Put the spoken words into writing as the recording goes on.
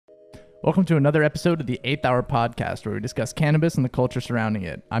Welcome to another episode of the 8th Hour Podcast, where we discuss cannabis and the culture surrounding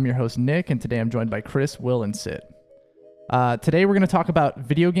it. I'm your host, Nick, and today I'm joined by Chris, Will, and Sit. Today we're going to talk about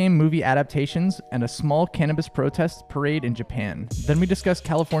video game movie adaptations and a small cannabis protest parade in Japan. Then we discuss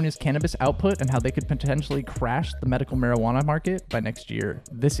California's cannabis output and how they could potentially crash the medical marijuana market by next year.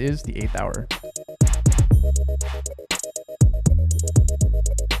 This is the 8th Hour.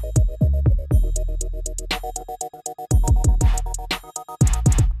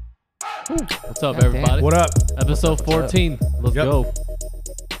 What's up, everybody? What up? Episode 14. Let's Yep. go.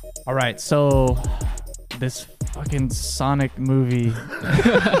 All right, so this fucking Sonic movie.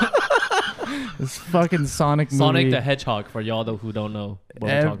 This fucking Sonic movie. Sonic the Hedgehog, for y'all who don't know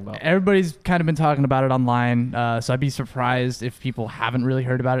what we're talking about. Everybody's kind of been talking about it online, so I'd be surprised if people haven't really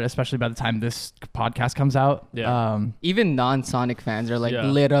heard about it, especially by the time this podcast comes out. Yeah. Even non-Sonic fans are like Yeah.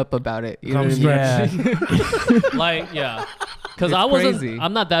 lit up about it. You know Come what I mean? Yeah. Like, yeah. Because It's crazy.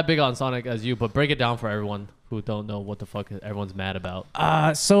 I'm not that big on Sonic as you, but break it down for everyone who don't know what the fuck everyone's mad about.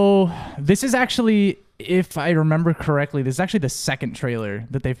 So this is actually, if I remember correctly, this is actually the second trailer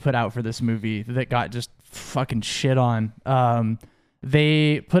that they've put out for this movie that got just fucking shit on.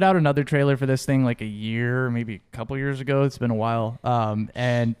 They put out another trailer for this thing like a year, maybe a couple years ago. It's been a while.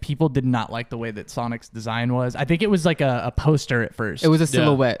 And people did not like the way that Sonic's design was. I think it was like a poster at first. It was a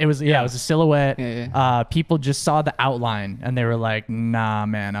silhouette. It was, it was a silhouette. Yeah, People just saw the outline and they were like, "Nah,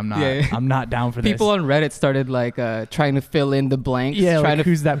 man, I'm not. Yeah. I'm not down for this." People on Reddit started like trying to fill in the blanks. yeah, trying like, to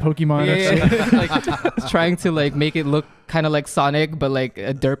who's that Pokemon? like trying to like make it look kind of like Sonic, but like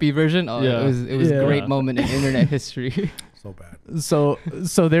a derpy version. Oh, Yeah. it was Yeah. a great moment in internet history. So bad. So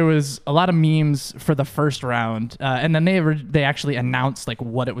there was a lot of memes for the first round, and then they actually announced like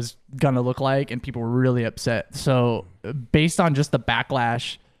what it was gonna look like, and people were really upset. So based on just the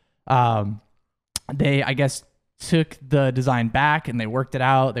backlash, they, I guess, took the design back and they worked it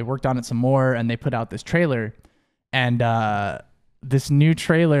out. They worked on it some more, and they put out this trailer. And this new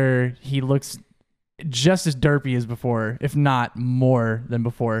trailer, he looks just as derpy as before, if not more than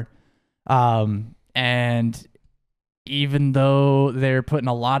before. And even though they're putting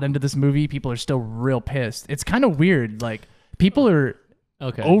a lot into this movie, people are still real pissed. It's kind of weird. Like, people are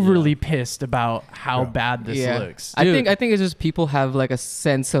overly pissed about how bad this looks. I think it's just people have like a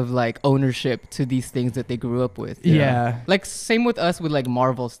sense of like ownership to these things that they grew up with. Yeah. Like same with us with like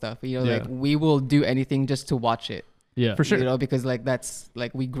Marvel stuff. You know, like we will do anything just to watch it. Yeah. For sure. You know, because like that's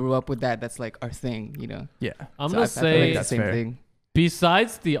like we grew up with that. That's like our thing, you know. Yeah. I'm So going I to feel say, like that's the same fair. thing.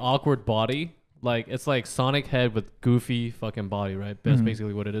 besides the awkward body, like, it's like Sonic head with goofy fucking body, right? That's Mhm.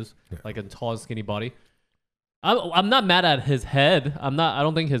 basically what it is. Yeah. Like a tall, skinny body. I'm not mad at his head. I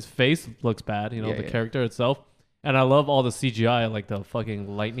don't think his face looks bad, you know, Yeah, the yeah. character itself. And I love all the CGI, like the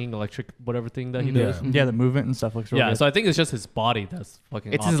fucking lightning, electric, whatever thing that he Yeah. does. Yeah, the movement and stuff looks really Yeah, good. so I think it's just his body that's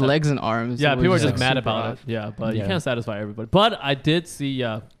fucking It's off. his legs and arms. Yeah, We're people are just like, mad super about off. it. Yeah, but you Yeah. can't satisfy everybody. But I did see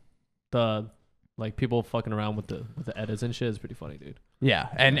the like people fucking around with the edits and shit is pretty funny, dude. Yeah,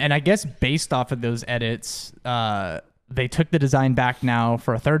 and I guess based off of those edits, they took the design back now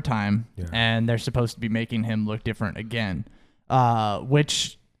for a third time, Yeah. and they're supposed to be making him look different again,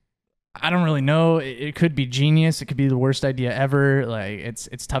 which I don't really know. It could be genius. It could be the worst idea ever. Like,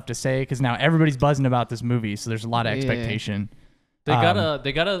 it's tough to say because now everybody's buzzing about this movie, so there's a lot of Yeah. expectation. They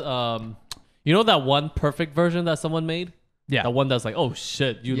gotta you know that one perfect version that someone made? Yeah, That one that's like, oh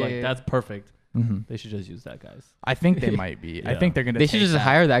shit, Yeah. that's perfect. hmm They should just use that, guys. I think they might be. I Yeah. think they're gonna. They should take just that.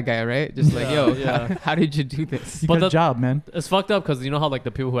 hire that guy, right? Just like, Yeah, yo, yeah. how did you do this? You But got a the- job, man. It's fucked up because you know how like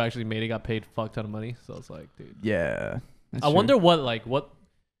the people who actually made it got paid fuck ton of money. So it's like, dude. Yeah. That's I true. wonder what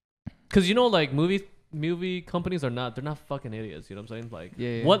because you know like movie companies they're not fucking idiots. You know what I'm saying? Like,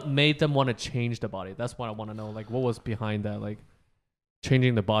 Yeah. what made them want to change the body? That's what I want to know. Like, what was behind that? Like,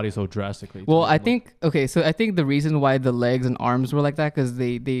 changing the body so drastically. Well, I think I think the reason why the legs and arms were like that because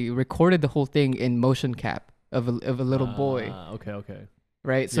they recorded the whole thing in motion cap of a little boy, Okay.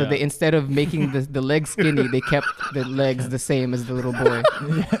 right? So yeah. they instead of making the legs skinny, they kept the legs the same as the little boy.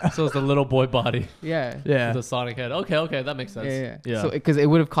 So it's the little boy body Yeah. Yeah. with the Sonic head. Okay, that makes sense. Yeah. So because it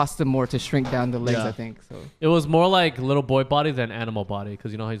would have cost them more to shrink down the legs, Yeah. I think. So It was more like little boy body than animal body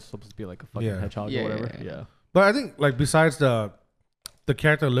because you know how he's supposed to be like a fucking Yeah. hedgehog Yeah, or whatever. yeah. Yeah. But I think like besides the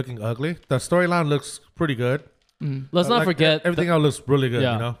character looking ugly, the storyline looks pretty good. Let's not Like, forget everything else looks really good.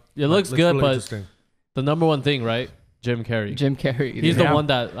 yeah. You know, It looks good, really but interesting. the number one thing, right? Jim Carrey. Jim Carrey. He's Yeah. the one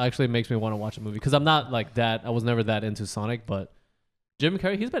that actually makes me want to watch a movie because I'm not like that. I was never that into Sonic, but Jim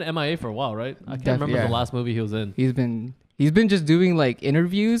Carrey, he's been MIA for a while, right? I can't remember yeah. the last movie he was in. He's been just doing like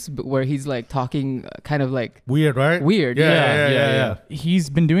interviews, but where he's like talking kind of like Weird, right? weird. Yeah. He's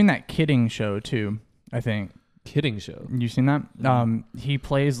been doing that kidding show too, I think. kidding show. You seen that? He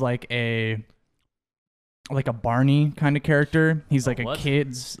plays like a Barney kind of character. He's like what?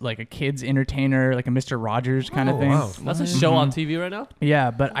 a kid's entertainer, like a Mr. Rogers kind of thing. Wow. That's a show on TV right now.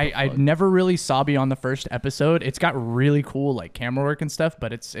 Yeah, but I fuck? never really saw beyond the first episode. It's got really cool like camera work and stuff,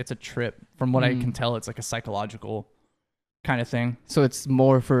 but it's a trip. From what I can tell, it's like a psychological kind of thing. So it's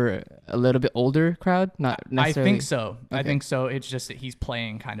more for a little bit older crowd, not I necessarily. think so. I Okay. think so. It's just that he's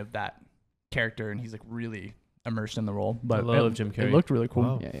playing kind of that character, and he's like really immersed in the role. But I love Jim Carrey. It looked really cool.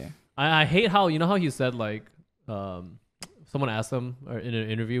 Wow. Yeah. I hate how how he said like someone asked him or in an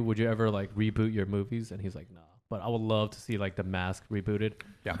interview, would you ever like reboot your movies? And he's like, nah. But I would love to see like The Mask rebooted.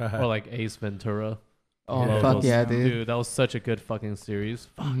 Yeah. Or like Ace Ventura. Oh Yeah. fuck Those- yeah, dude. That was such a good fucking series.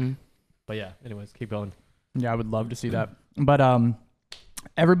 Mhm. But yeah, anyways, keep going. Yeah, I would love to see that. But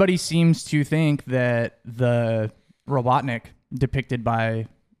everybody seems to think that the Robotnik depicted by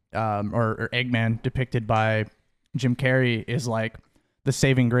or Eggman depicted by Jim Carrey is like the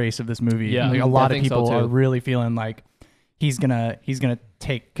saving grace of this movie. Yeah, like, a I lot of think so, people are too. really feeling like he's gonna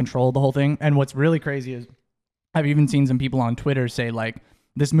take control of the whole thing. And what's really crazy is I've even seen some people on Twitter say like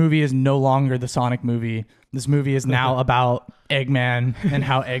this movie is no longer the Sonic movie. This movie is now about Eggman and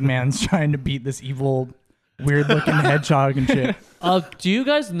how Eggman's trying to beat this evil, weird-looking hedgehog and shit. Do you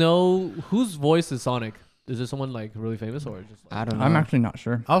guys know whose voice is Sonic? Is it someone like really famous or just like, I don't know. I'm actually not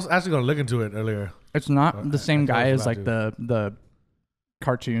sure. I was actually gonna look into it earlier. It's not the same I thought guy it was as like the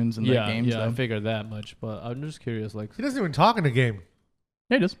cartoons and the games. Yeah, I though. figured that much, but I'm just curious. Like, He doesn't even talk in the game.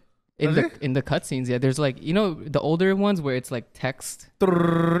 Yeah, it is. in Does the in the cutscenes, yeah. There's like the older ones where it's like text.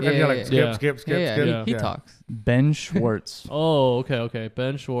 And you're like yeah. skip. Yeah, he Yeah. talks. Ben Schwartz. oh, okay,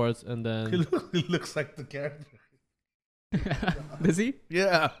 Ben Schwartz, and He then looks like the character. Does he?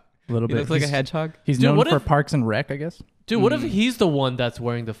 Yeah. A little He bit. looks like a He's- hedgehog. He's Dude, known what for if- Parks and Rec, I guess. dude, what if he's the one that's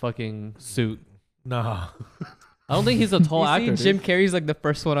wearing the fucking suit? Nah. I don't think he's a tall You see, actor. Jim dude. Carrey's like the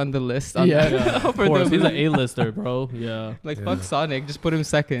first one on the list. Yeah. Yeah, of for course, the he's an movie. A-lister, bro. Yeah, Like Yeah. fuck Sonic, just put him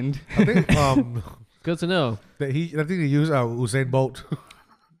second. I think good to know. that I think he used Usain Bolt.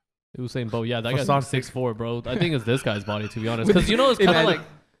 Usain Bolt, yeah, that For guy's Sonic. 6'4", bro. I think it's this guy's body, to be honest, because it's kind of like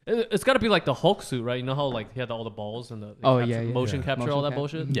it's got to be like the Hulk suit, right? You know how like he had all the balls and the Oh, capture- yeah, yeah. motion Yeah. capture, Motion all that cap.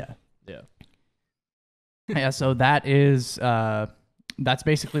 bullshit. Yeah. Yeah. Yeah, so that is that's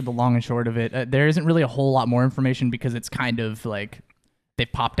basically the long and short of it. There isn't really a whole lot more information because it's kind of like they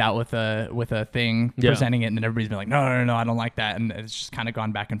popped out with a thing Yeah. presenting it, and then everybody's been like, no, I don't like that, and it's just kind of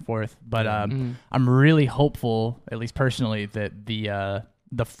gone back and forth. But Mhm. I'm really hopeful, at least personally, that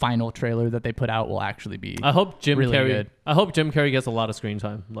the final trailer that they put out will actually be. I hope Jim Really Carrey. good. I hope Jim Carrey gets a lot of screen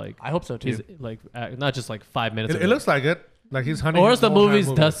time. Like I hope so too. he's like not just like 5 minutes. It looks like it. Like he's hunting. or else the whole entire movie's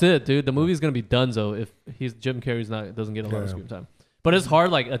movie. that's it, dude. The movie's gonna be donezo if Jim Carrey's doesn't get a lot of Yeah. screen time. But it's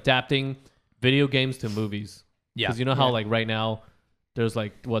hard like adapting video games to movies. Yeah. Because you know how Yeah. like right now there's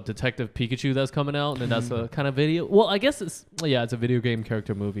like what Detective Pikachu that's coming out, and that's a kind of video. Well, I guess it's a video game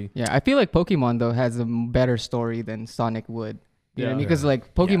character movie. Yeah, I feel like Pokemon though has a better story than Sonic would. You know what I mean? Yeah. Because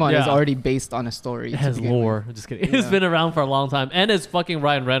like Pokemon is Yeah. already based on a story. It to has begin with. lore. Just kidding. It's Yeah. been around for a long time, and it's fucking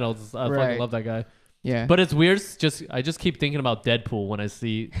Ryan Reynolds. I fucking Right. love that guy. Yeah. But it's weird. I just keep thinking about Deadpool when I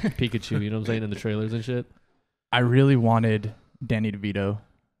see Pikachu. You know what I'm saying in the trailers and shit. I really wanted Danny DeVito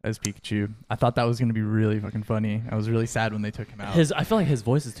as Pikachu. I thought that was gonna be really fucking funny. I was really sad when they took him out. I feel like his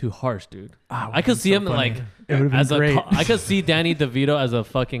voice is too harsh, dude. Ah, it I could would've see been him so like funny. It would have as been great. I could see Danny DeVito as a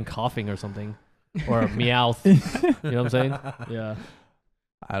fucking coughing or something, or a Meowth. You know what I'm saying? Yeah,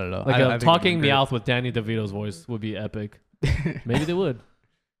 I don't know. like I a think it talking would've been Meowth with Danny DeVito's voice would be epic. Maybe they would.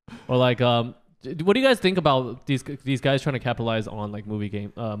 Or like, what do you guys think about these guys trying to capitalize on like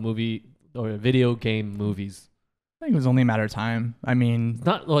movie or video game movies? I think it was only a matter of time. I mean,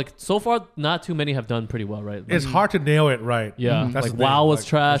 Not like so far, not too many have done pretty well, right? Like, It's hard to nail it right. yeah, Mhm. That's like the thing, WoW was like,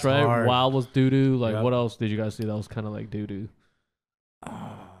 trash, it's right? hard. WoW was doo doo. Like, Yep. what else did you guys see that was kind of like doo doo?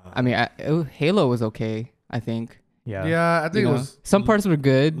 I mean, Halo was okay. I think. yeah. Yeah, I think You it know? was Some parts were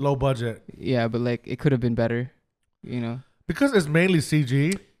good. low budget Yeah, but like it could have been better. You know. because it's mainly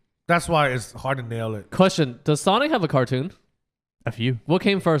CG. That's why it's hard to nail it. Question: does Sonic have a cartoon? A few. What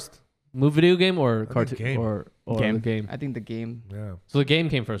came first, video game or think cartoon game. or Game. the game? I think the game. Yeah. So the game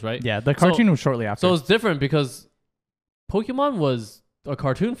came first, right? Yeah, the cartoon was shortly after. So it's different because Pokemon was a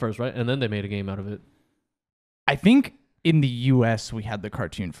cartoon first, right? And then they made a game out of it. I think in the U.S. we had the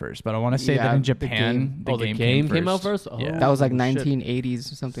cartoon first, but I want to say that Yeah, in the Japan, game. The game came out first. Oh, Yeah. That was like shit.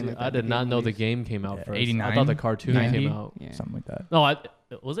 1980s or something See, like that. I did the not game know the released. game came out Yeah, first. 89, I thought the cartoon 90. came out. Yeah. something like that. No,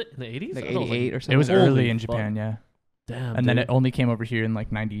 was it in the 80s? Like I thought it was 88 or It something. was like that. early Holy in fuck. Japan, yeah. Damn. And then dude. it only came over here in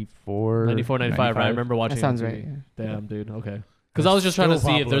like 94, 94, 95, right? I remember watching That sounds it on right. TV. Yeah. Damn, dude. Okay. Because I was just trying to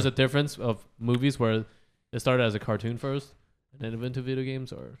see if there's a difference of movies where it started as a cartoon first and then it went to video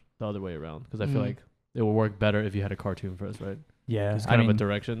games, or the other way around? Because I feel like it will work better if you had a cartoon first, right? Yeah, It's kind of a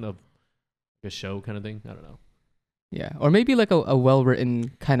direction of a show kind of thing. I don't know. Yeah, or maybe like a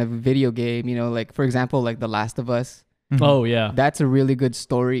well-written kind of video game. You know, like for example, like The Last of Us. Mhm. Oh yeah, That's a really good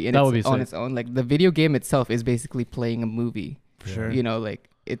story in That would its, be on sick. its own. Like the video game itself is basically playing a movie. for sure. You know, like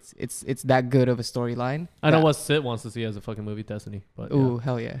it's that good of a storyline. I know that- what Sid wants to see as a fucking movie, Destiny. But Ooh, yeah.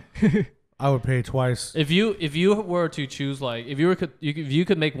 hell yeah. I would pay twice. If you were to choose, like, if you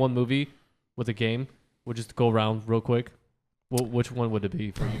could make one movie with a game, we'll just go around real quick. Which one would it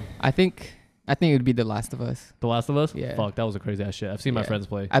be for you? I think it would be The Last of Us. The Last of Us? Yeah. Fuck, that was a crazy ass shit. I've seen my Yeah. friends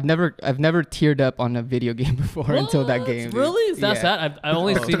play. I've never teared up on a video game before until that What? game. dude. Really? Is that Yeah. sad? I've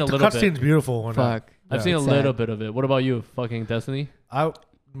only The seen a little cutscene's bit. beautiful. On that. Fuck. I've Yeah. seen a It's little sad. bit of it. What about you? Fucking Destiny?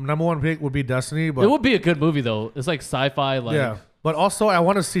 Number one pick would be Destiny, but It would be a good movie though. It's like sci-fi. Like, yeah. But also, I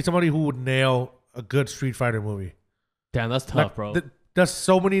want to see somebody who would nail a good Street Fighter movie. damn, that's tough, Like, bro. There's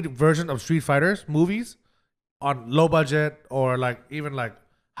so many versions of Street Fighters movies on low budget or like even like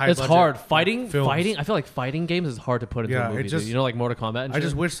high It's budget hard fighting. films. I feel like fighting games is hard to put into Yeah, a movie. it just- dude. You know, like Mortal Kombat. And I shit?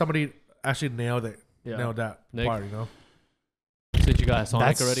 just wish somebody actually nailed that Nick? part. You know, Since you got Sonic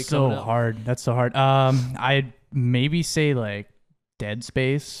That's already so coming out. hard. That's so hard. I'd maybe say like Dead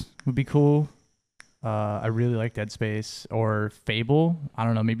Space would be cool. I really like Dead Space or Fable. I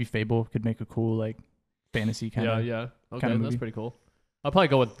don't know. Maybe Fable could make a cool like fantasy kind Yeah, of. yeah. Okay, kinda that's movie. pretty cool. I'll probably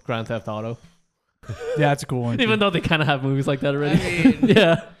go with Grand Theft Auto, Yeah, that's a cool one. even too. though they kind of have movies like that already.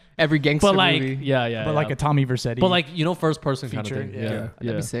 yeah, Every gangster but like, movie. yeah. but like a Tommy Vercetti. but like first person kind of feature, thing. yeah. Yeah, That'd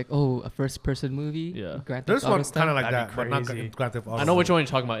yeah. be sick. Oh, a first person movie. Yeah. Grand there's Theft Auto one style? kind of like That'd that, be but not crazy. in Grand Theft Auto. I know which one you're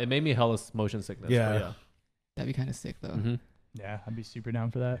talking about. It made me hella motion sickness. Yeah. but yeah. That'd be kind of sick though. Mhm. Yeah, I'd be super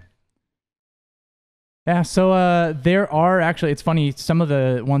down for that. Yeah, so there are actually, it's funny, some of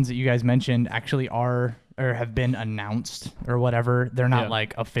the ones that you guys mentioned actually are or have been announced or whatever. They're not Yeah.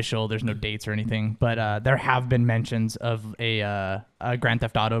 like official, there's no dates or anything, but there have been mentions of a Grand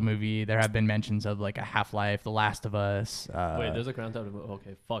Theft Auto movie. There have been mentions of like a Half-Life, The Last of Us. Wait, there's a Grand Theft Auto.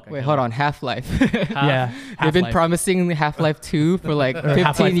 Okay, fuck. Wait, hold on. Half-Life. yeah, They've been Half-Life. promising Half-Life 2 for like 15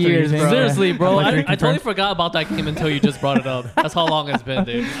 Half-Life 3 years, thing. bro. Seriously, bro. Half-Life I 3 totally confirmed. forgot about that game until you just brought it up. That's how long it's been,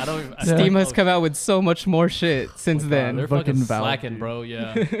 dude. I don't. Even, I Steam don't has know. come out with so much more shit since Oh, then. They're Fucking fucking Valve, slacking, dude. bro.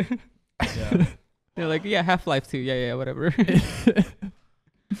 Yeah. Yeah. They're like, yeah, Half-Life 2. Yeah, whatever.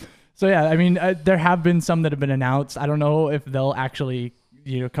 So yeah, I mean, there have been some that have been announced. I don't know if they'll actually,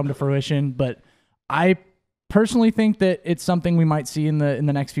 come to fruition, but I personally think that it's something we might see in the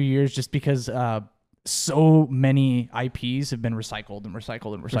next few years, just because so many IPs have been recycled and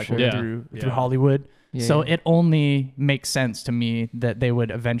recycled and recycled sure. Yeah. through Yeah. Hollywood. Yeah, So yeah. it only makes sense to me that they would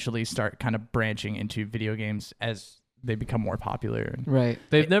eventually start kind of branching into video games as they become more popular. Right.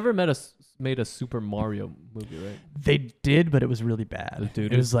 They've never made a Super Mario movie, right? They did, but it was really bad. The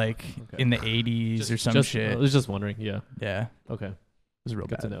dude It was like Okay. in the 80s or some shit. I was just wondering. Yeah. Yeah, it Okay. was real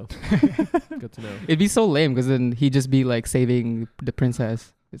Good bad. to know. Good to know. It'd be so lame because then he'd just be like saving the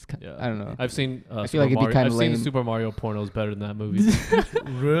princess. It's Yeah. I don't know. I've seen. I feel Super like it'd be Mario. kinda I've seen lame. Super Mario pornos better than that movie.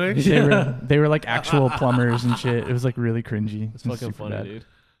 really. They were like actual plumbers and shit. It was like really cringy. It's It was fucking super funny, bad. dude.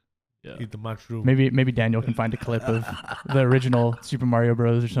 Yeah. Eat the mushroom. Maybe Daniel can find a clip of the original Super Mario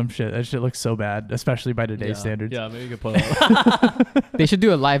Bros. Or some shit. That shit looks so bad, especially by today's Yeah. standards. Yeah, maybe you could put it up. They should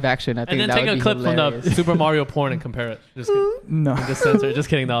do a live action. I think And then that take would a be clip hilarious. from the Super Mario porn and compare it. Just, No. just censor it. Just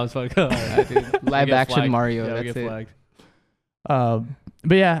kidding. No, it's fucking. Yeah, dude. Live get action flagged. Mario. Yeah, we That's get it. flagged.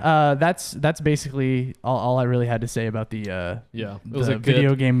 But yeah, that's basically all I really had to say about the Yeah, it was the a good.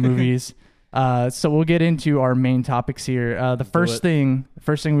 video game movies. So we'll get into our main topics here. The first thing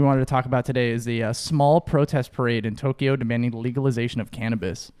we wanted to talk about today is the small protest parade in Tokyo demanding the legalization of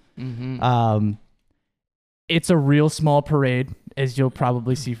cannabis. Mm-hmm. It's a real small parade, as you'll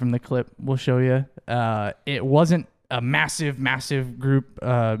probably see from the clip we'll show you. It wasn't a massive group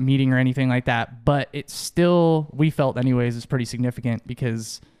meeting or anything like that, but it still, we felt anyways, is pretty significant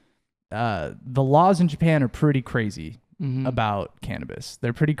because the laws in Japan are pretty crazy Mm-hmm. about cannabis.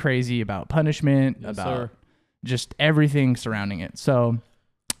 They're pretty crazy about punishment, Yes, about sir. just everything surrounding it. So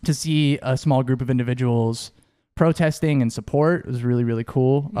to see a small group of individuals protesting in support was really, really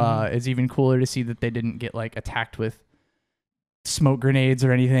cool. Mhm. It's even cooler to see that they didn't get like attacked with smoke grenades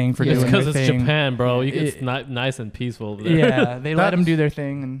or anything for Yeah, doing Because their it's thing. Japan, bro. It- It's nice and peaceful over there. Yeah, they let them do their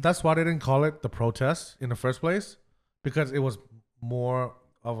thing. And That's why they didn't call it the protest in the first place, because it was more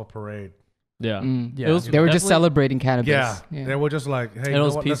of a parade. Yeah. Yeah. It was They were just definitely- celebrating cannabis. Yeah, they were just like, hey, It you know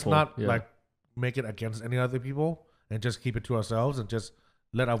was what? Let's peaceful, not yeah. like make it against any other people and just keep it to ourselves and just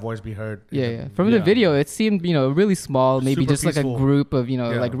let our voice be heard. Yeah. From the Yeah. video, it seemed, really small, maybe Super just like a peaceful. group of, Yeah.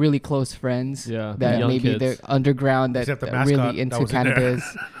 like really close friends. Yeah, That young maybe kids. they're underground that, Except the that mascot really that into was in there.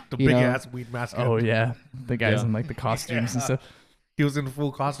 cannabis. The you big know. ass weed mascot. Oh yeah, the guys Yeah. in like the costumes and stuff. He was in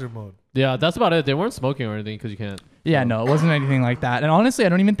full costume mode. Yeah, that's about it. They weren't smoking or anything because you can't. Yeah, So- no, it wasn't anything like that. And honestly, I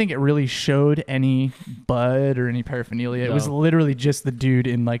don't even think it really showed any bud or any paraphernalia. It was No. literally just the dude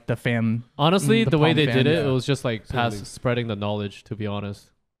in like the fam. Honestly, The the way Palm they fan, did it, yeah. it was just like Absolutely. spreading the knowledge. To be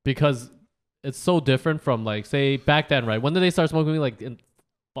honest, because it's so different from like say back then, right? When did they start smoking? Like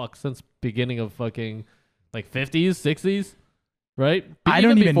since beginning of fucking like 50s, 60s, right? I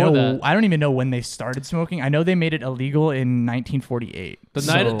don't even before know. that. I don't even know when they started smoking. I know they made it illegal in 1948.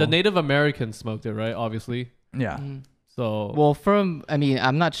 The Native Americans smoked it, right? Obviously. Yeah. Mhm. So Well,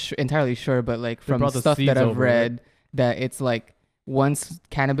 I'm not entirely sure, but like from brought the stuff seeds that I've over, right? read, that it's like once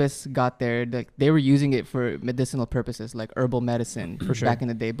cannabis got there, like they were using it for medicinal purposes, like herbal medicine, For sure. back in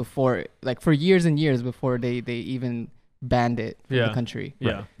the day, before, like for years and years before they even banned it from Yeah. the country.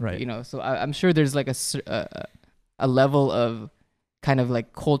 yeah, Right. So I'm sure there's like a level of kind of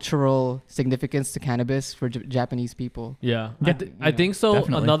like cultural significance to cannabis for Japanese people. yeah. Yeah. I think so.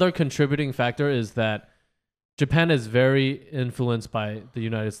 Definitely. Another contributing factor is that Japan is very influenced by the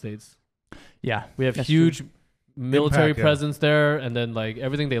United States. Yeah. We have That's huge military Impact, yeah. presence there, and then like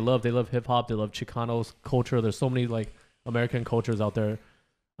everything they love hip hop, they love Chicanos culture. There's so many like American cultures out there.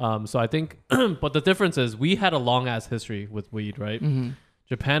 So I think, but the difference is we had a long ass history with weed, right? Mm-hmm.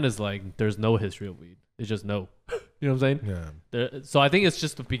 Japan is like there's no history of weed. It's just no. You know what I'm saying? Yeah. So I think it's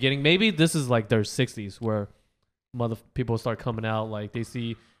just the beginning. Maybe this is like their 60s where people start coming out. Like they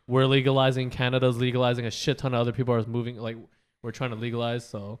see we're legalizing, Canada's legalizing, a shit ton of other people are moving. Like we're trying to legalize.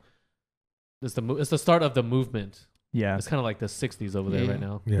 So it's the start of the movement. Yeah. It's kind of like the 60s over there Yeah. right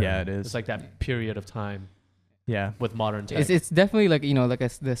now. Yeah, it is. It's like that period of time yeah. with modern tech. It's definitely like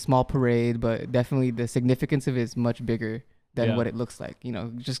the small parade, but definitely the significance of it is much bigger than Yeah. what it looks like.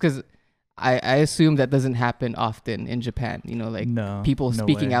 Just because I assume that doesn't happen often in Japan. Like no. people no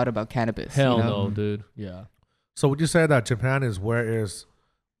speaking way. out about cannabis. Hell you know? no, dude. Yeah. So would you say that Japan is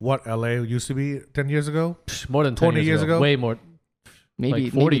what LA used to be 10 years ago? More than 10 20 years ago? Way more. Maybe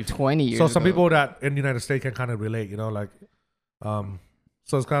Like 40. maybe 20 years. So some ago. people that in the United States can kind of relate,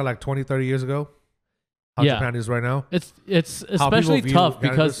 so it's kind of like 20, 30 years ago. How Yeah. Japan is right now. It's people especially view tough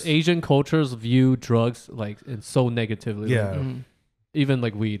because cannabis. Asian cultures view drugs like so negatively. like, Yeah. Mhm. even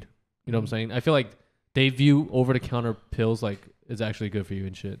like weed. You know what I'm saying? I feel like they view over the counter pills like it's actually good for you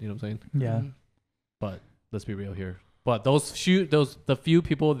and shit. You know what I'm saying? Yeah. Mhm. But let's be real here. But the few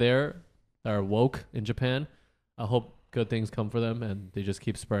people there that are woke in Japan, I hope good things come for them and they just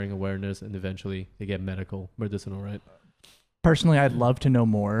keep spreading awareness and eventually they get medicinal, right? Personally, I'd love to know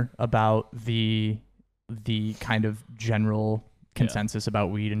more about the kind of general consensus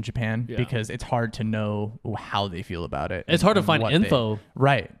about weed in Japan Yeah. because it's hard to know how they feel about it. It's and- hard to and find what info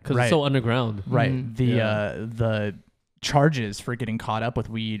right. because right. it's so underground. right. Mhm. The charges for getting caught up with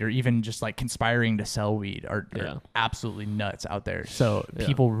weed or even just like conspiring to sell weed are Yeah. absolutely nuts out there. So Yeah.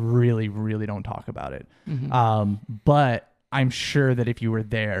 people really, really don't talk about it. Mhm. But I'm sure that if you were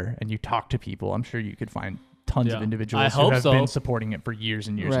there and you talked to people, I'm sure you could find tons Yeah. of individuals I who hope have so. been supporting it for years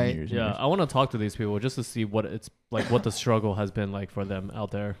and years Right. and years. And Yeah, years. I want to talk to these people just to see what it's like, what the struggle has been like for them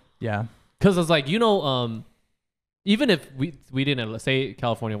out there. Yeah. Because it's like even if we didn't, let's say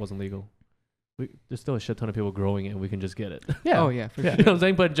California wasn't legal, there's still a shit ton of people growing it and we can just get it. Yeah. Oh yeah, for Yeah. You sure. know what I'm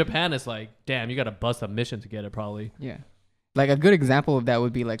saying? But in Japan, it's like, damn, you got to bust a mission to get it probably. Yeah. Like a good example of that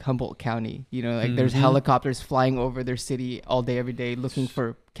would be like Humboldt County. Like there's Mhm. helicopters flying over their city all day, every day, looking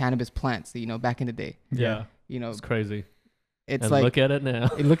for cannabis plants. Back in the day. Yeah, Yeah. it's crazy. It's And like look at it now.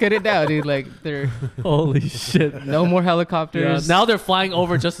 look at it now, dude. Like there Holy shit. no more Yeah, helicopters. now they're flying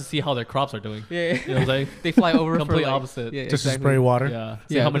over just to see how their crops are doing. yeah, You know what I'm saying? they fly over Complete for like, opposite. Yeah, Just to exactly. spray water. Yeah.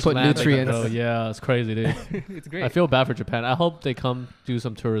 See Yeah, how much put land they can nutrients. grow. Yeah, it's crazy, dude. It's great. I feel bad for Japan. I hope they come do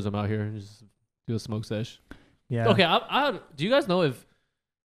some tourism out here and just do a smoke sesh. Yeah. Okay, do you guys know if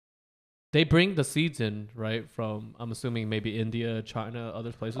they bring the seeds in, right, from, I'm assuming maybe India, China,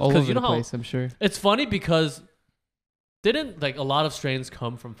 other places? all Because over you know the how place, I'm sure. it's funny because didn't like a lot of strains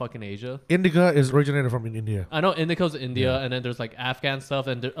come from fucking Asia? Indica is originated from India. I know Indica's India, Yeah. and then there's like Afghan stuff,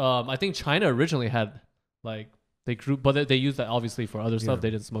 and I think China originally had like they grew, but they used that obviously for other stuff. Yeah. They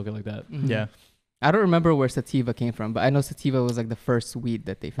didn't smoke it like that. Mhm. Yeah. I don't remember where sativa came from, but I know sativa was like the first weed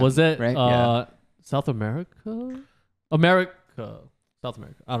that they found. Was it right? South America? South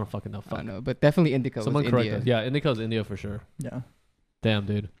America. I don't fucking know. I Fuck. don't know, but definitely indica Someone was correct India. us. Yeah, Indica's India for sure. Yeah. Damn,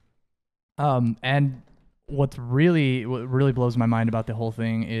 dude. And what really blows my mind about the whole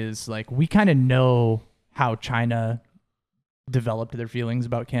thing is like we kind of know how China developed their feelings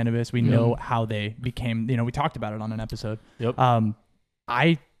about cannabis. We know how they became, we talked about it on an episode. Yep.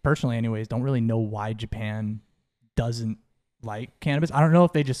 I personally, anyways, don't really know why Japan doesn't like cannabis. I don't know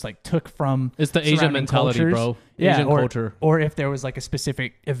if they just like took from It's the Asian surrounding mentality, cultures. bro. Yeah, Asian culture. or if there was like a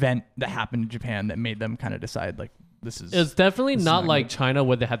specific event that happened in Japan that made them kind of decide like this is. It's definitely This is not not like good. China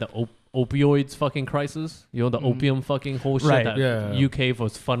where they had the opioids fucking crisis. You know, the opium fucking whole shit Right. that Yeah. UK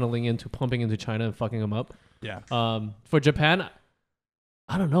was pumping into China and fucking them up. Yeah. For Japan,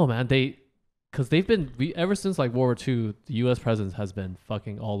 I don't know, man. Because they've been ever since like World War II, the U.S. presence has been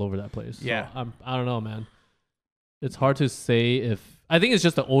fucking all over that place. Yeah. So I don't know, man. It's hard to say if I think it's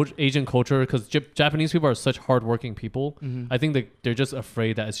just the old Asian culture because Japanese people are such hardworking people. I think they're just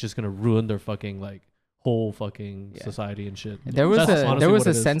afraid that it's just gonna ruin their fucking like whole fucking society and shit. There was That's a honestly there was what a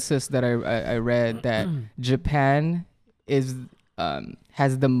it is. census that I read that Japan is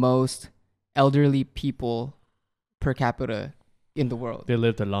has the most elderly people per capita in the world. They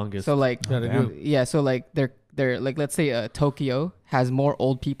live the longest. So like Yeah, they do. yeah, so like they're like let's say Tokyo has more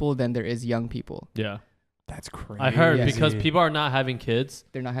old people than there is young people. yeah, That's crazy. I heard Yeah. because people are not having kids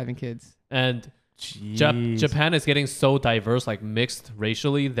They're not having kids. and Jeez. Japan is getting so diverse, like mixed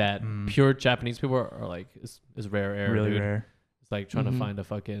racially, that Mm. pure Japanese people are like is rare air, really dude. rare. It's like trying to Mhm. find a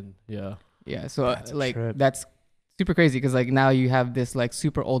fucking Yeah, so That's a like trip. that's super crazy because like now you have this like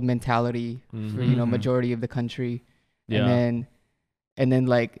super old mentality for Mhm. majority of the country, yeah. and then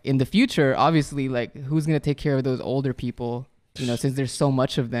like in the future, obviously like who's gonna take care of those older people? Since there's so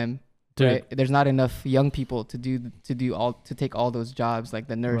much of them, Dude, right? There's not enough young people to take all those jobs like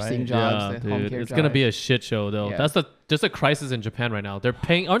the nursing Right. jobs, yeah, the home dude, care it's jobs. gonna be a shit show though. Yeah. That's just a crisis in Japan right now.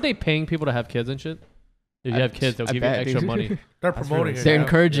 Aren't they paying people to have kids and shit? If you I- have kids, they'll I give you bet, extra dude. money. They're That's promoting really it. They're yeah.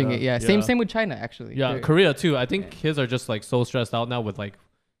 encouraging Yeah. it. Yeah. Yeah. Same with China actually. Yeah, They're- Korea too. I think kids are just like so stressed out now with like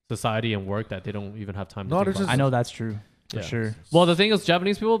society and work that they don't even have time. No, to they're think about just- I know that's true for Yeah. sure. Well, the thing is,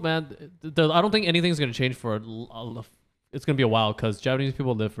 Japanese people, man, I don't think anything's gonna change it's gonna be a while because Japanese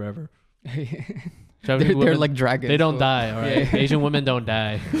people live forever. Japanese they're women, like dragons. they don't so- die. All right, Yeah. Asian women don't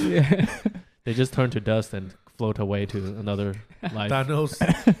die. Yeah. They just turn to dust and float away to another life. Thanos.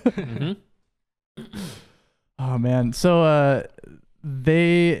 Mhm. Oh man. So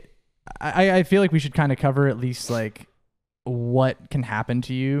I feel like we should kind of cover at least like what can happen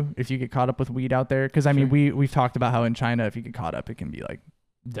to you if you get caught up with weed out there. Because I mean, we've talked about how in China, if you get caught up, it can be like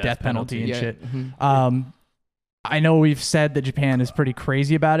death penalty and Yeah. shit. Mhm. I know we've said that Japan is pretty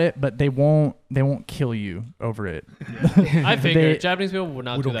crazy about it, but they won't kill you over it. I figure They- Japanese people would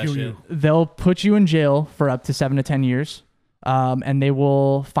not We do don't that kill shit. you. They'll put you in jail for up to 7 to 10 years, and they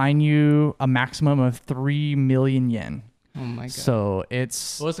will fine you a maximum of 3 million yen. Oh my god. So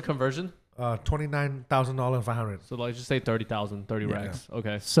it's What's the conversion? $29,500. So like just say 30,000, 30 Yeah. racks.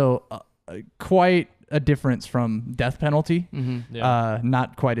 Okay. so quite a difference from death penalty. Mm-hmm. Yeah.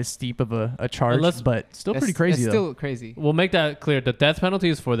 Not quite as steep of a charge, Unless- but still pretty crazy That's though. still crazy. We'll make that clear. The death penalty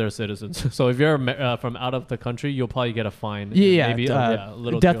is for their citizens. So if you're from out of the country, you'll probably get a fine. and Yeah, maybe a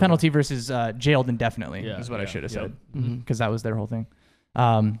little death jail. penalty versus jailed indefinitely Yeah, is what I yeah, should have yeah. said, Mhm. because that was their whole thing.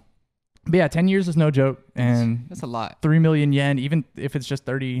 But yeah, 10 years is no joke, and That's a lot. 3 million yen, even if it's just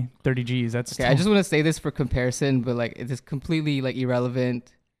 30 G's, that's Okay, I just want to say this for comparison, but like it is completely like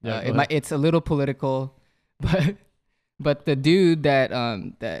irrelevant. Yeah, go ahead. It's a little political, but the dude that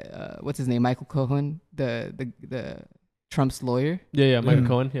what's his name, Michael Cohen, the Trump's lawyer, Yeah, Michael Mm.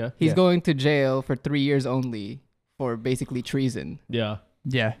 Cohen. Yeah. he's Yeah. going to jail for 3 years only for basically treason. Yeah.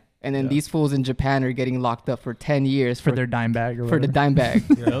 yeah, And then Yeah. these fools in Japan are getting locked up for 10 years for their dime bag or for the whatever. dime bag.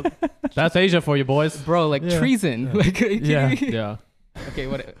 Yep. That's Asia for you boys. Bro, like Yeah. treason. Yeah. Like, are you Yeah. kidding me? Yeah. Okay,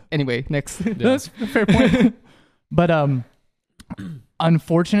 what? Anyway, next. Yeah. That's a fair point. But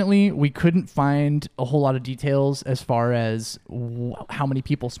unfortunately, we couldn't find a whole lot of details as far as how many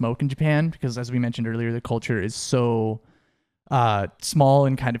people smoke in Japan, because as we mentioned earlier, the culture is so small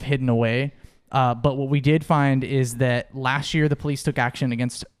and kind of hidden away. But what we did find is that last year the police took action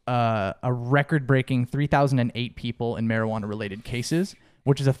against a record-breaking 3,008 people in marijuana-related cases,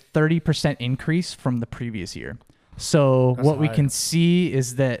 which is a 30% increase from the previous year. So That's what we high. can see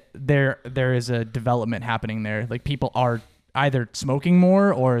is that there is a development happening there. Like people are either smoking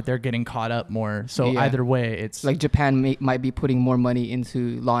more or they're getting caught up more. So Yeah. either way, it's Like Japan might be putting more money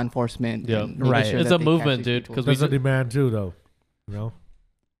into law enforcement. Yeah. and making Right. sure It's that a they movement, catch these dude, people. 'cause There's a demand too, though. You know?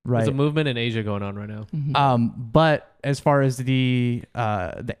 right. There's a movement in Asia going on right now. Mhm. But as far as the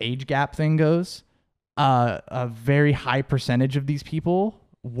age gap thing goes, a very high percentage of these people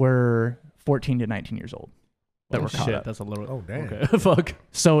were 14 to 19 years old that Oh, were caught shit, up. that's a little. Oh, damn. Okay. Fuck.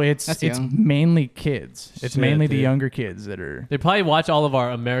 So it's That's it's young. mainly kids. It's Shit, mainly the dude. younger kids that are. They probably watch all of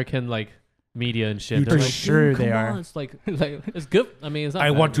our American like media and shit. You They're For like, sure "Dude, come they on." are. It's like it's good. I mean, it's not. I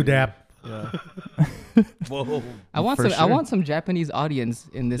bad want to movie. dab. Yeah, Whoa. I want For I sure. want some Japanese audience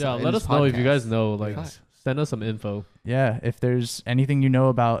in this. yeah. in Let this us know if you podcast. guys know. Like, Yes. send us some info. Yeah, if there's anything you know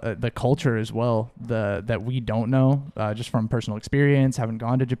about the culture as well, that we don't know, just from personal experience, haven't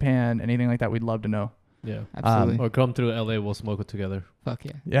gone to Japan, anything like that, we'd love to know. Yeah, Absolutely. or come through LA. We'll smoke it together. Fuck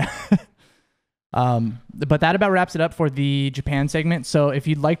yeah. Yeah. But that about wraps it up for the Japan segment. So if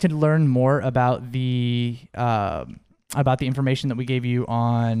you'd like to learn more about the information that we gave you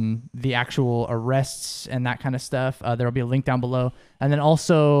on the actual arrests and that kind of stuff, there will be a link down below. And then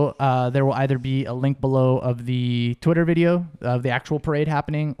also there will either be a link below of the Twitter video of the actual parade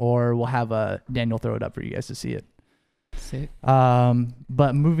happening, or we'll have Daniel throw it up for you guys to see it. Sick.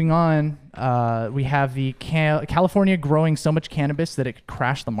 But moving on, we have the California growing so much cannabis that it could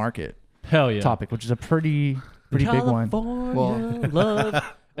crash the market Hell yeah. topic, which is a pretty big one. California love.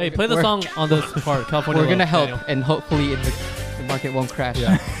 Hey, play the We're- song on this part. California. We're gonna Love, help, Daniel. and hopefully the market won't crash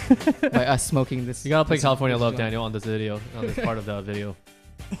Yeah. by us smoking this. You gotta play this- California this Love, joint. Daniel, on this video, on this part of the video.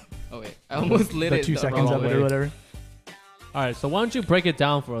 Oh wait, I almost lit The it. 2 the seconds wrong of it way. or whatever. All right, so why don't you break it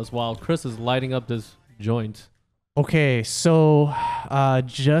down for us while Chris is lighting up this joint? Okay, so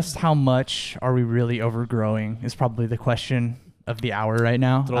just how much are we really overgrowing is probably the question of the hour right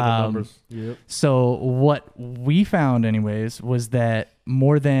now. Throw the numbers. Yep. So what we found anyways was that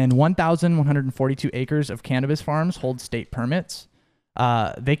more than 1,142 acres of cannabis farms hold state permits.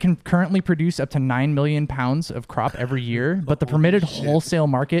 They can currently produce up to 9 million pounds of crop every year, but the permitted wholesale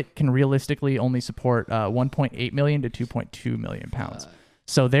market can realistically only support 1.8 million to 2.2 million pounds.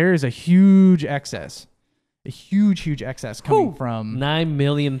 So there is a huge excess coming from 9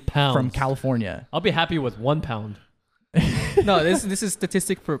 million pounds California. I'll be happy with 1 pound. No, this is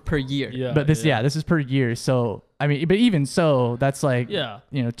statistic for per year. Yeah. But this is per year. So I mean, but even so, that's like Yeah.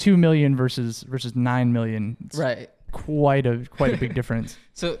 2 million versus 9 million. It's Right. quite a big difference.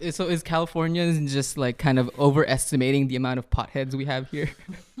 So is California just like kind of overestimating the amount of potheads we have here?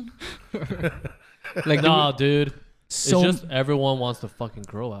 Like Nah, dude. So it's just everyone wants to fucking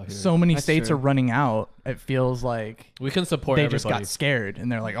grow out here. so many That's states true. are running out. It feels like we can support they everybody. just got scared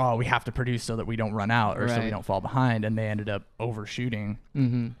and they're like, oh, we have to produce so that we don't run out or so we Right. don't fall behind, and they ended up overshooting.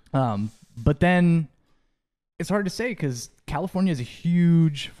 Mm-hmm. But then it's hard to say because California is a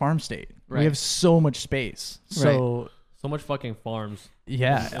huge farm state. We Right. have so much space. So So much fucking farms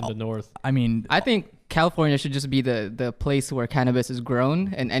yeah, in the north. I mean, I think California should just be the place where cannabis is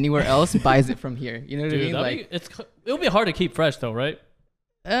grown, and anywhere else buys it from here. You know what I Dude, mean? Like, it'll be hard to keep fresh though, right?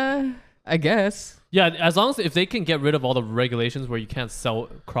 I guess. Yeah, as long as if they can get rid of all the regulations where you can't sell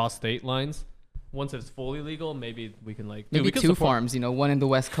cross state lines, once it's fully legal, maybe we can like Maybe we can two support- farms, one in the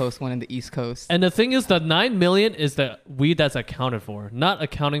West Coast, one in the East Coast. And the thing is, the 9 million is the weed that's accounted for, not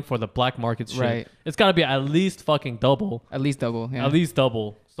accounting for the black market shit. Right. It's got to be at least fucking double. At least double. Yeah. At least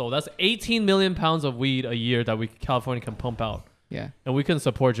double. So that's 18 million pounds of weed a year that California can pump out, Yeah. and we can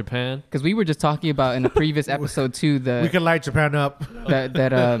support Japan. Because we were just talking about in a previous episode too We can light Japan up.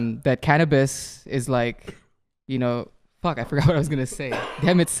 that cannabis is like, fuck, I forgot what I was gonna say.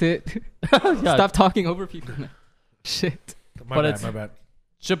 Damn it, Sid. Yeah. Stop talking over people, man. Shit. My bad.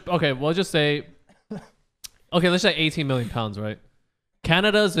 Okay, we'll just say. Okay, let's say 18 million pounds, right?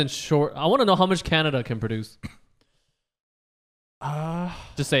 Canada's in short. I want to know how much Canada can produce.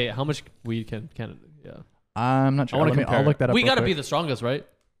 Just say how much weed can Canada. Yeah, I'm not sure. I want to I'll compare. look that up. We real got to quick. be the strongest, right?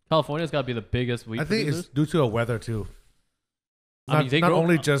 California's got to be the biggest weed I think producers. it's due to a weather too. I Not, mean, they not grow-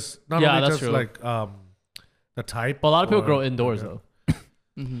 only just Yeah, that's true. like the type. But a lot of people or- grow indoors yeah. though.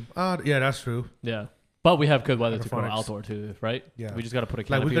 Mm-hmm. Yeah, that's true. Yeah, but we have good weather to grow Hydroponics. outdoor too, right? Yeah. We just got to put a Like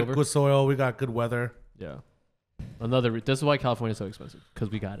canopy we got over. good soil, we got good weather. Yeah. This is why California's so expensive, because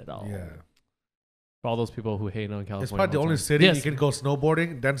we got it all. Yeah. For all those people who hate on California. It's probably the all only time. city Yes. you can go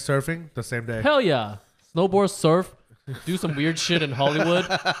snowboarding, then surfing the same day. Hell yeah. Snowboard, surf, do some weird shit in Hollywood.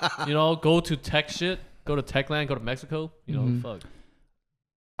 Go to tech shit. Go to Techland, go to Mexico. Fuck.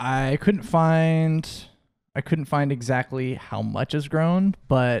 I couldn't find exactly how much is grown,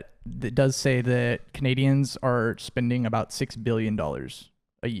 but it does say that Canadians are spending about $6 billion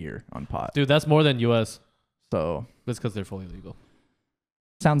a year on pot. Dude, that's more than US. So That's because they're fully legal.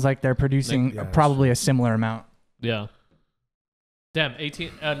 sounds like they're producing Yeah, that's probably a similar amount. Yeah. Damn, 18.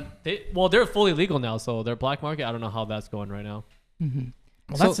 And they're fully legal now, so their black market, I don't know how that's going right now. Mm-hmm.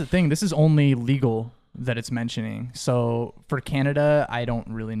 Well, that's the thing. This is only legal that it's mentioning. So for Canada, I don't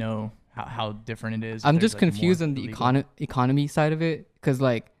really know how different it is. I'm If just there's, like, confused more on the illegal. economy side of it, because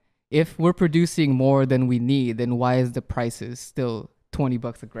like if we're producing more than we need, then why is the prices still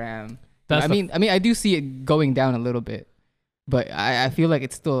 $20 a gram? That's I mean I do see it going down a little bit, but I feel like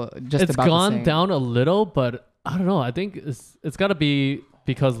it's still just It's about the gone same. down a little, but I don't know. I think it's got to be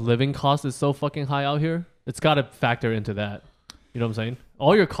because living cost is so fucking high out here. It's got to factor into that. You know what I'm saying?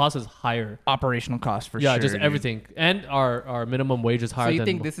 All your cost is higher. Operational costs for Yeah, sure. just dude. everything, and our minimum wage is higher. So you than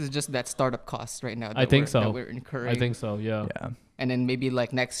think this is just that startup cost right now? That I think we're, so. That we're incurring. I think so. Yeah. Yeah. And then maybe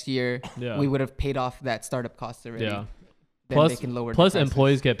like next year, Yeah. we would have paid off that startup cost already. Yeah. Then Plus- they can lower. Plus, the prices.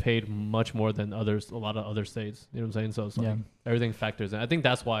 employees get paid much more than others. A lot of other states. You know what I'm saying? So it's like Yeah. everything factors in. I think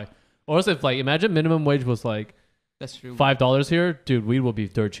that's why. Or else if like imagine minimum wage was like That's true. $5 here, dude, weed will be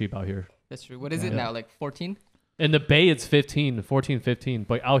dirt cheap out here. That's true. What is it Yeah. now? Like 14? In the Bay, it's 14, 15.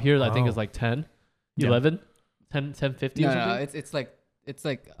 But out here, I think Wow. it's like 10, Yeah. 11, 10, 50 No, or no, something. it's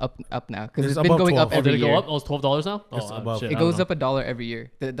like up now because It's it's been above going 12. up Oh, every did it year. go up? Oh, it's $12 now? It's above. Shit, It I don't goes know. up $1 every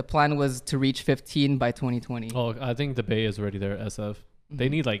year. The plan was to reach 15 by 2020. Oh, I think the Bay is already there, SF. They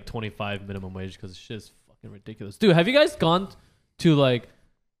Mhm. need like 25 minimum wage because shit's fucking ridiculous. Dude, have you guys gone to like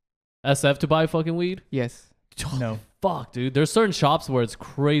SF to buy fucking weed? Yes. No, Fuck, dude. There's certain shops where it's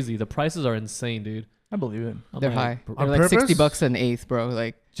crazy. The prices are insane, dude. I believe it. I'm They're like, high. bro- They're On like purpose? $60 an eighth, bro.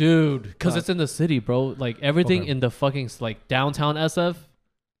 Like Dude, because Fuck. it's in the city, bro. Like everything Okay. in the fucking like downtown SF.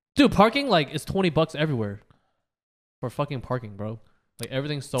 Dude, parking like is $20 everywhere for fucking parking, bro. Like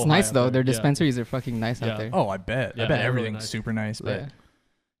everything's so it's high nice out though. there. Their Yeah. dispensaries are fucking nice Yeah. out there. Oh, I bet. Yeah, I bet they're really everything's nice. super nice. But Yeah.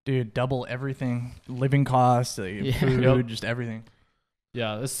 dude, double everything, living costs, Yeah. food, Yep. just everything.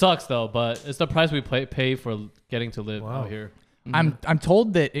 Yeah, it sucks though, but it's the price we pay for getting to live Wow. out here. Mhm. I'm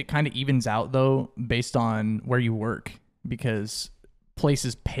told that it kind of evens out though based on where you work because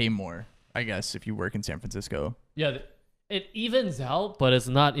places pay more. I guess if you work in San Francisco. Yeah, it evens out, but it's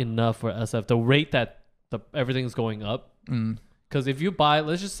not enough for SF. The rate that everything's going up. Mm. Because if you buy,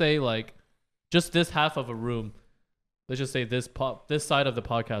 let's just say like, just this half of a room, let's just say this side of the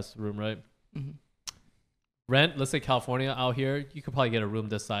podcast room, right? Mhm. Rent, let's say California out here, you could probably get a room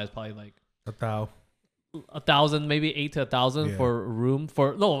this size, probably like 1,000. 1,000, maybe 8 to 1,000 Yeah. for a room.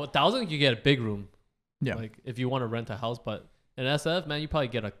 For no 1,000, you get a big room. Yeah. Like if you want to rent a house, but in SF, man, you probably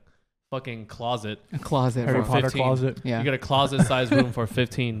get a fucking closet. A closet, Harry bro. Potter 15. closet. Yeah. You get a closet size room for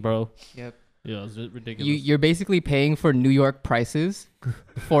 15, bro. Yep. Yeah, it's ridiculous. You're basically paying for New York prices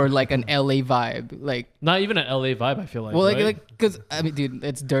for like an LA vibe. Like, Not even an LA vibe, I feel like. well, right? because I mean, dude,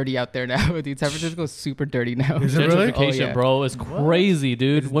 it's dirty out there now. Dude, San Francisco's super dirty now. Is it really? gentrification, Oh, yeah. bro, is crazy,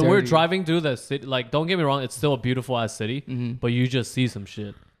 dude. It's when we're dirty. driving through the city, like, don't get me wrong, it's still a beautiful ass city, Hmm. but you just see some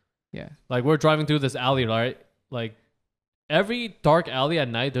shit. Yeah. Like, we're driving through this alley, right? Like, every dark alley at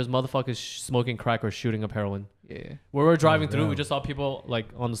night, there's motherfuckers smoking crack or shooting up heroin. Yeah. Where we're driving Oh, through, we damn. just saw people like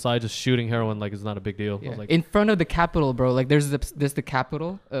on the side just shooting heroin, like it's not a big deal. I Yeah. was like, In front of the Capitol, bro. Like, there's the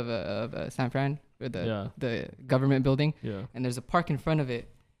Capitol of San Fran, or the government building, yeah. and there's a park in front of it.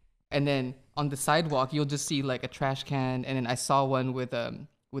 And then on the sidewalk, you'll just see like a trash can, and then I saw one with a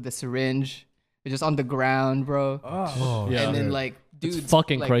syringe, just on the ground, bro. Oh, Yeah. And then shit. like It's dudes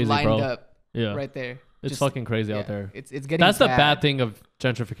fucking like, crazy, lined bro. up Yeah. right there. It's Just- fucking crazy yeah, out there. It's getting That's the bad. bad thing of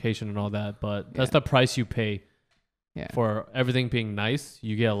gentrification and all that, but that's Yeah. the price you pay Yeah. for everything being nice.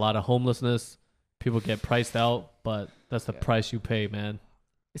 You get a lot of homelessness. People get priced out, but that's the Yeah. price you pay, man.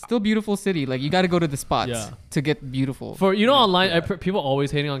 It's still a beautiful city. Like, you got to go to the spots Yeah. to get beautiful. For online, Yeah. people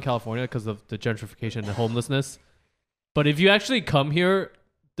always hating on California because of the gentrification and the homelessness. But if you actually come here,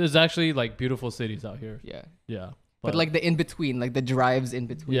 there's actually like beautiful cities out here. Yeah. Yeah, But like the in between, like the drives in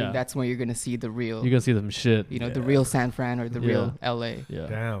between, Yeah. that's where you're gonna see the real, you can see them shit. the Yeah. real San Fran or the Yeah. real LA. Yeah,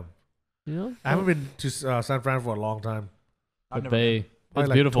 Damn. you know, I haven't been to San Fran for a long time. I've the never Bay. been. Probably It's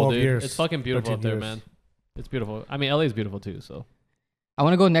like beautiful, 12 dude. years, It's fucking beautiful 13 up there, years. man. It's beautiful. I mean, LA is beautiful too. So, I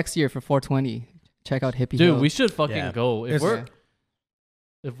want to go next year for 420. Check out Hippie dude, Hill. we should fucking Yeah. go if It's-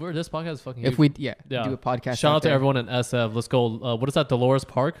 we're this podcast is fucking. if huge. we Yeah. do a podcast. Shout out to there. everyone in SF. Let's go. What is that? Dolores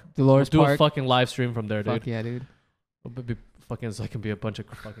Park. Dolores Do a Park. fucking live stream from there, dude. Fuck yeah, dude. It'll be fucking so I can be a bunch of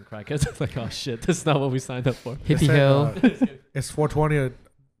fucking crackheads. It's like, oh shit, this is not what we signed up for. They Hippie said, Hill. It's 420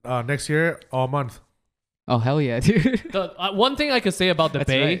 next year, all month. Oh hell yeah, dude. The, one thing I could say about the That's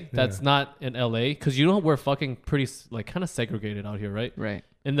Bay right. that's Yeah. not in LA, because you know we're fucking pretty like kind of segregated out here, right? Right.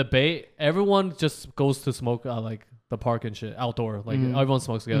 In the Bay, everyone just goes to smoke like the park and shit, outdoor. Like Mhm. everyone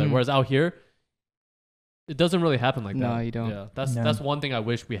smokes together. Mhm. Whereas out here, it doesn't really happen like that. No, you don't. Yeah, that's No. that's one thing I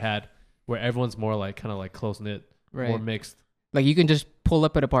wish we had, where everyone's more like kind of like close knit, more Right. mixed. Like, you can just pull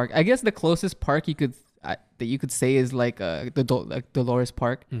up at a park. I guess the closest park you could that you could say is like like Dolores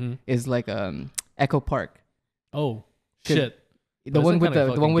Park Mm-hmm. is like Echo Park. Oh Could- shit! The But one isn't with kinda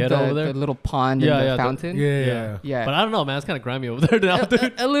the one fucking with ghetto over there? the little pond Yeah, and the yeah, fountain. Yeah. Yeah. But I don't know, man. It's kind of grimy over there now,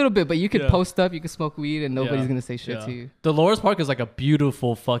 dude. a little bit, but you could Yeah. post up, you could smoke weed, and nobody's Yeah. gonna say shit Yeah. to you. Dolores Park is like a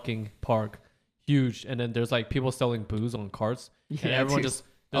beautiful fucking park. huge, and then there's like people selling booze on carts, and Yeah, everyone dude. just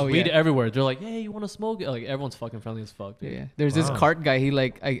there's Oh, weed yeah. everywhere. They're like, hey, you want to smoke it? Like everyone's fucking friendly as fuck, dude. Yeah. There's this Wow. cart guy.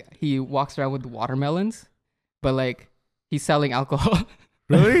 He walks around with watermelons, but like he's selling alcohol.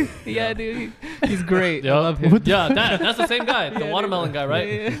 Really? Yeah, dude. He's great. I Yeah. love him. Yeah, that's the same guy, the Yeah, watermelon dude. guy, right?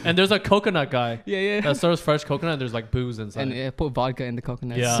 Yeah, yeah. And there's a coconut guy Yeah. that serves fresh coconut, and there's like booze inside. And put vodka in the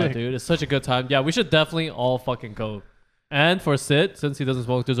coconut. Yeah, Sick. dude, it's such a good time. Yeah, we should definitely all fucking go. And for Sid, since he doesn't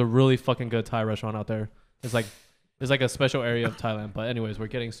smoke, there's a really fucking good Thai restaurant out there. It's like a special area of Thailand. But anyways, we're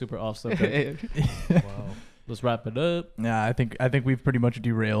getting super off subject. Wow. Let's wrap it up. Yeah, I think we've pretty much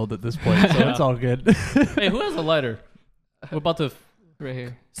derailed at this point, so Yeah. it's all good. Hey, who has a lighter? We're about to Right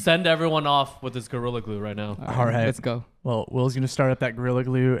here. send everyone off with this Gorilla Glue right now. All right. Let's go. Well, Will's going to start up that Gorilla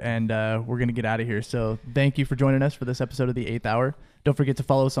Glue, and we're going to get out of here. So thank you for joining us for this episode of the 8th Hour. Don't forget to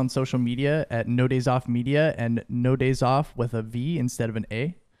follow us on social media at No Days Off Media and No Days Off with a V instead of an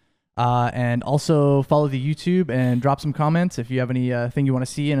A. And also follow the YouTube and drop some comments if you have any thing you want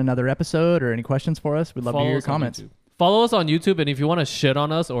to see in another episode or any questions for us. We'd love to Follow hear your us on comments. YouTube. Follow us on YouTube, and if you want to shit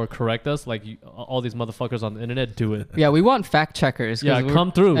on us or correct us, like all these motherfuckers on the internet, do it. Yeah, we want fact checkers. 'cause Yeah, we're-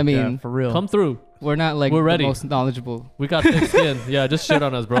 come through. I mean, Yeah, for real. Come through. we're not like We're ready. the most knowledgeable. We got thick skin. Yeah, just shit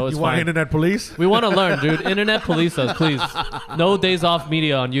on us, bro. It's You want fine. internet police? We want to learn, dude. Internet police us, please. No Days Off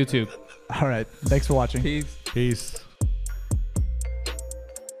Media on YouTube. All right. Thanks for watching. Peace. Peace.